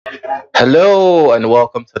Hello and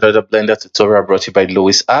welcome to another Blender tutorial brought to you by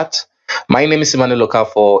Luwizart. My name is Emmanuel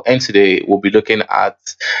Okafor, and today we'll be looking at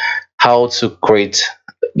how to create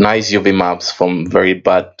nice UV maps from very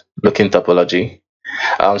bad looking topology.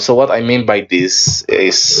 So what I mean by this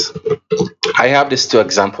is I have these two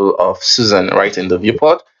examples of Susan right in the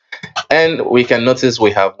viewport, and we can notice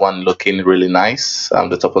we have one looking really nice.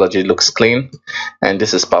 The topology looks clean, and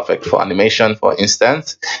this is perfect for animation, for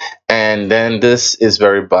instance. And then this is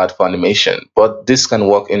very bad for animation, but this can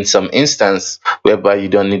work in some instance whereby you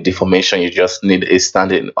don't need deformation, you just need a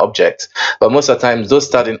standing object. But most of the time, those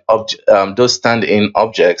stand-in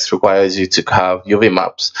objects requires you to have UV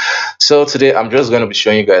maps. So today I'm just going to be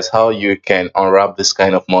showing you guys how you can unwrap this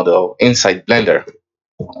kind of model inside Blender.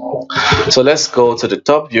 So let's go to the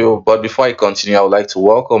top view, but before I continue, I would like to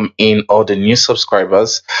welcome in all the new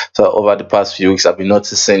subscribers. So over the past few weeks I've been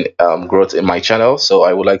noticing growth in my channel, so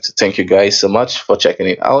I would like to thank you guys so much for checking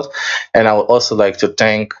it out. And I would also like to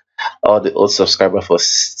thank all the old subscribers for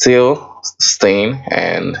still staying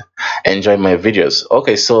and enjoy my videos.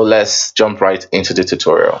 Okay, so let's jump right into the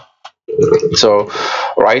tutorial. So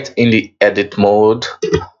right in the edit mode,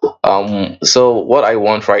 so what I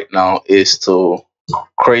want right now is to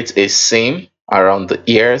create a seam around the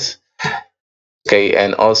ears, okay,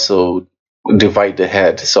 and also divide the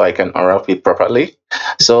head so I can unwrap it properly.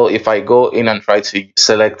 So if I go in and try to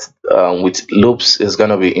select with loops, it's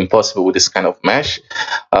going to be impossible with this kind of mesh.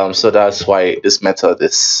 So that's why this method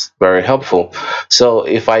is very helpful. So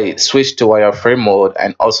if I switch to wireframe mode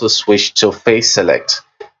and also switch to face select,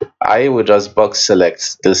 I will just box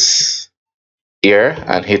select this ear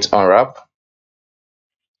and hit unwrap.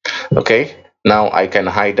 Okay, now I can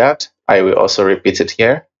hide that. I will also repeat it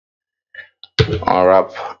here,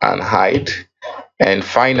 unwrap and hide. And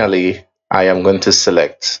finally, I am going to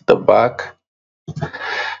select the back,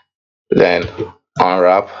 then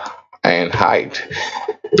unwrap and hide,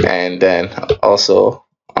 and then also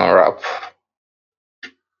unwrap.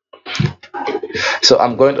 So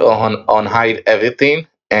I'm going to unhide everything,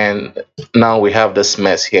 and now we have this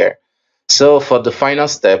mess here. So for the final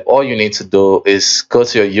step, all you need to do is go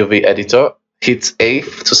to your UV editor, hit A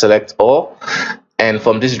to select all, and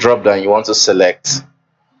from this drop down you want to select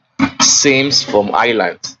seams from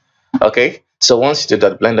island. Okay, so once you do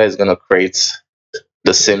that, Blender is going to create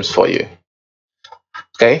the seams for you.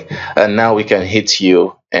 Okay, and now we can hit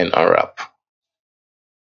U and unwrap,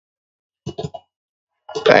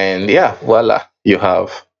 and yeah, voila, you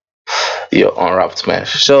have your unwrapped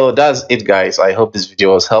mesh. So that's it, guys. I hope this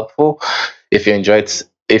video was helpful. If you enjoyed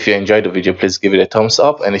the video, please give it a thumbs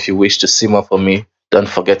up, and if you wish to see more from me, don't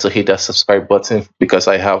forget to hit that subscribe button because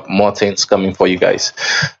I have more things coming for you guys.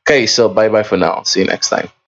 Okay, so bye bye for now. See you next time.